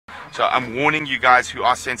So I'm warning you guys who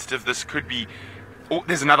are sensitive, this could be... Oh,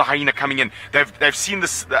 there's another hyena coming in. They've seen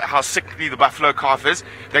this, how sickly the buffalo calf is.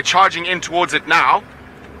 They're charging in towards it now.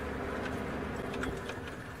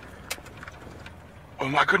 Oh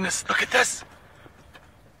my goodness, look at this.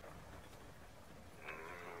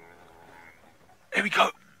 There we go.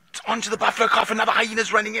 It's onto the buffalo calf. Another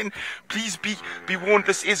hyena's running in. Please be warned,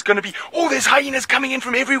 this is going to be... Oh, there's hyenas coming in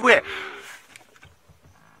from everywhere.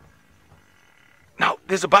 Now,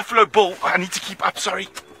 there's a buffalo bull. I need to keep up, sorry.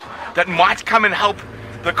 That might come and help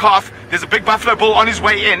the calf. There's a big buffalo bull on his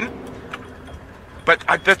way in. But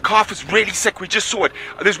the calf is really sick. We just saw it.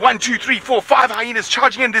 There's 1, 2, 3, 4, 5 hyenas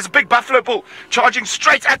charging in. There's a big buffalo bull charging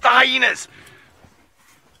straight at the hyenas.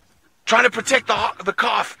 Trying to protect the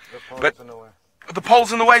calf. But the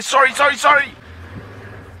pole's in the way. Sorry.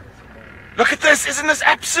 Look at this. Isn't this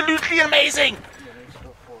absolutely amazing?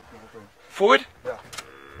 Forward? Yeah.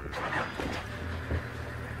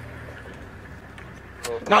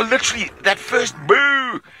 Now, literally, that first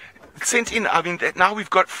boo sent in. I mean, now we've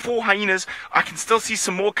got 4 hyenas. I can still see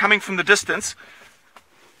some more coming from the distance.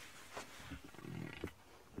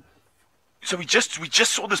 So we just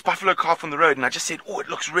saw this buffalo calf on the road, and I just said, oh, it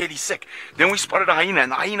looks really sick. Then we spotted a hyena,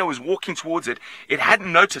 and the hyena was walking towards it. It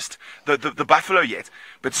hadn't noticed the buffalo yet,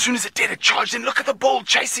 but as soon as it did, it charged in. Look at the bull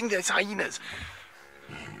chasing those hyenas.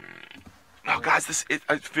 Now, guys, this is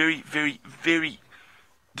very, very, very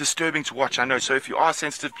disturbing to watch, I know. So if you are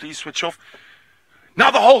sensitive, please switch off.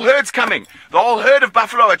 Now the whole herd's coming. The whole herd of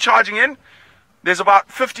buffalo are charging in. There's about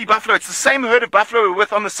 50 buffalo. It's the same herd of buffalo we were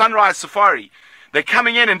with on the Sunrise Safari. They're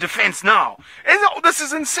coming in defense now. This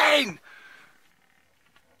is insane.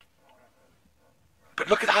 But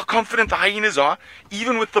look at how confident the hyenas are,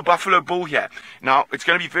 even with the buffalo bull here. Now, it's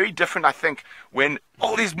going to be very different, I think, when...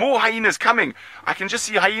 Oh, there's more hyenas coming. I can just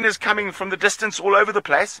see hyenas coming from the distance all over the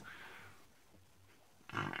place.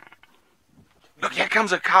 Look, here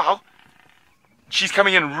comes a cow. She's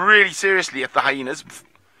coming in really seriously at the hyenas.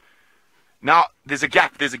 Now, there's a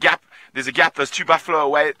gap. There's a gap. There's 2 buffalo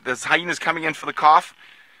away. There's hyenas coming in for the calf.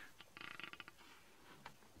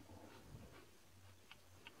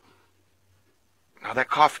 Now, that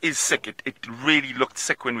calf is sick. It really looked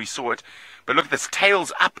sick when we saw it. But look at this.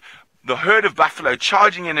 Tails up. The herd of buffalo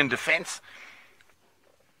charging in defense.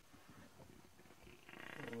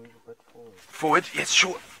 Forward. Yes,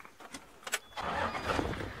 sure.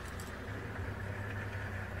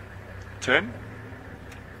 Turn.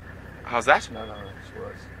 How's that? No, it's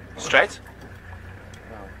worse. Straight?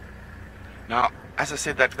 No. Now, as I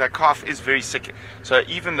said, that calf is very sick. So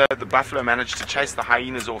even though the buffalo managed to chase the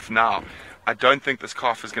hyenas off now, I don't think this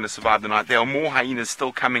calf is going to survive the night. There are more hyenas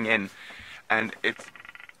still coming in. And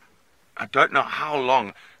I don't know how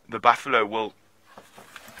long the buffalo will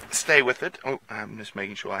stay with it. Oh, I'm just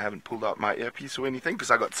making sure I haven't pulled out my earpiece or anything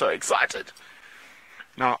because I got so excited.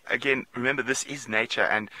 Now, again, remember, this is nature,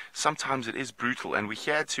 and sometimes it is brutal, and we're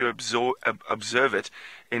here to observe it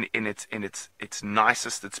in its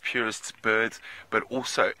nicest, its purest birds, but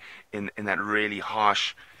also in that really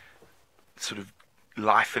harsh sort of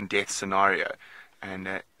life and death scenario.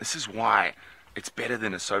 And this is why it's better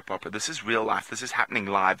than a soap opera. This is real life. This is happening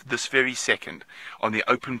live this very second on the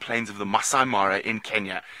open plains of the Masai Mara in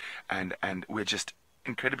Kenya, and we're just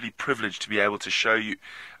incredibly privileged to be able to show you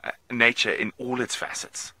nature in all its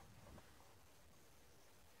facets.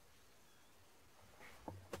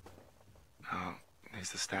 Oh, there's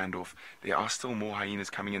the standoff. There are still more hyenas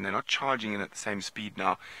coming in. They're not charging in at the same speed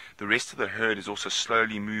now. The rest of the herd is also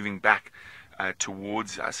slowly moving back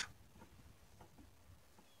towards us.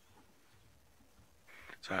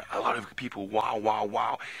 So a lot of people,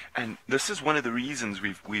 wow. And this is one of the reasons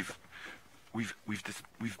we've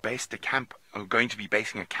based a camp, or going to be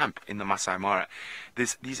basing a camp in the Masai Mara.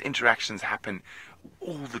 These interactions happen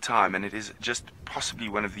all the time, and it is just possibly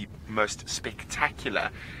one of the most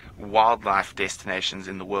spectacular wildlife destinations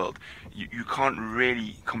in the world. You can't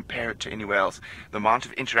really compare it to anywhere else. The amount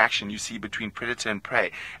of interaction you see between predator and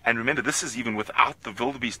prey, and remember, this is even without the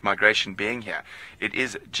wildebeest migration being here. It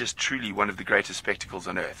is just truly one of the greatest spectacles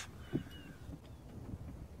on earth.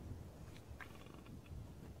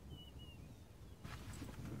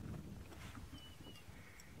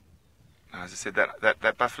 As I said,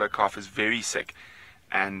 that buffalo calf is very sick,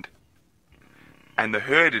 and the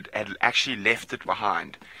herd had actually left it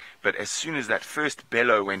behind. But as soon as that first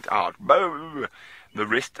bellow went out, the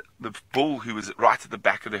bull who was right at the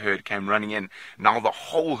back of the herd came running in. Now the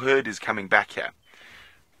whole herd is coming back here.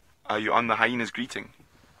 Are you on the hyena's greeting?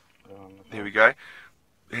 There we go.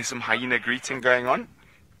 There's some hyena greeting going on.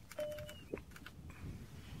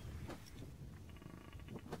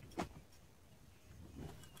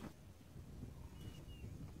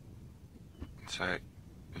 So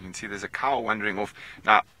you can see there's a cow wandering off.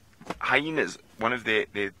 Now, hyenas, one of the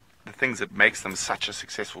things that makes them such a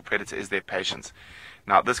successful predator is their patience.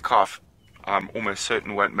 Now, this calf, I'm almost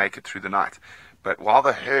certain won't make it through the night. But while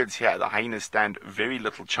the herd's here, the hyenas stand very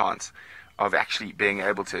little chance of actually being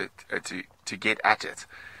able to get at it.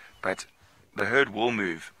 But the herd will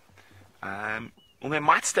move. Well, they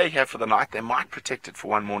might stay here for the night. They might protect it for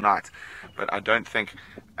one more night. But I don't think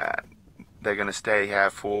they're going to stay here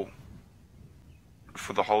for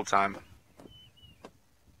the whole time.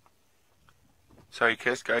 Sorry,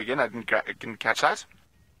 Kirst, go again. I didn't catch that.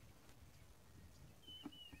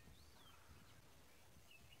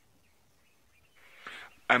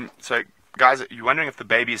 So, guys, you're wondering if the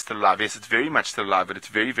baby is still alive. Yes, it's very much still alive, but it's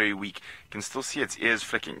very, very weak. You can still see its ears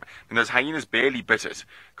flicking. And those hyenas barely bit it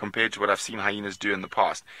compared to what I've seen hyenas do in the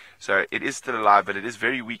past. So it is still alive, but it is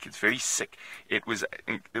very weak. It's very sick. There was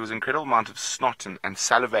an incredible amount of snot and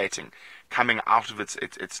salivating coming out of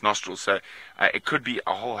its nostrils. So it could be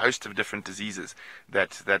a whole host of different diseases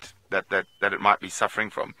that it might be suffering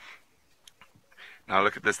from. Now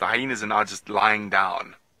look at this. The hyenas are now just lying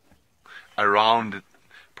down around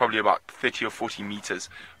probably about 30 or 40 meters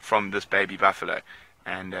from this baby buffalo.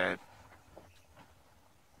 And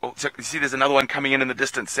oh, so you see there's another one coming in the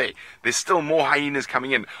distance. See, there's still more hyenas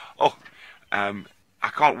coming in. Oh, I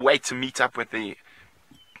can't wait to meet up with the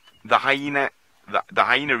hyena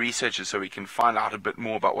researchers so we can find out a bit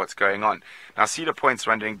more about what's going on. Now, Cedar Point's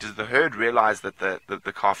wondering, does the herd realize that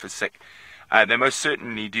the calf is sick? They most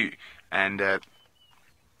certainly do, and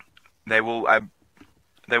they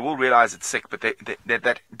will realize it's sick, but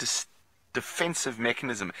that defensive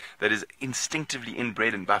mechanism that is instinctively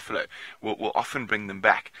inbred in buffalo will often bring them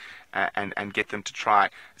back and get them to try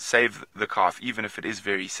save the calf, even if it is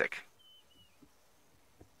very sick.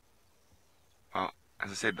 Well,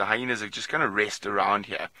 as I said, the hyenas are just going to rest around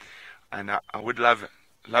here, and I would love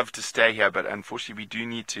to stay here, but unfortunately we do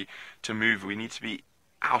need to move. We need to be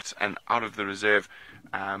out of the reserve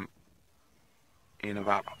in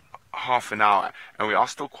about half an hour, and we are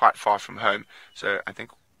still quite far from home, so I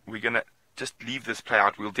think we're going to just leave this play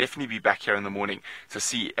out. We'll definitely be back here in the morning to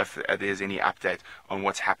see if there's any update on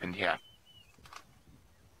what's happened here.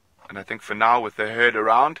 And I think for now, with the herd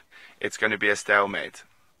around, it's going to be a stalemate.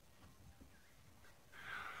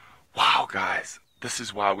 Wow, guys, this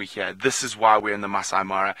is why we're here. This is why we're in the Masai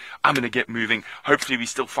Mara. I'm going to get moving. Hopefully we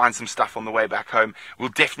still find some stuff on the way back home. We'll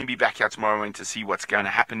definitely be back here tomorrow morning to see what's going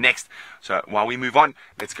to happen next. So while we move on,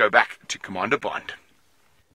 let's go back to Commander Bond.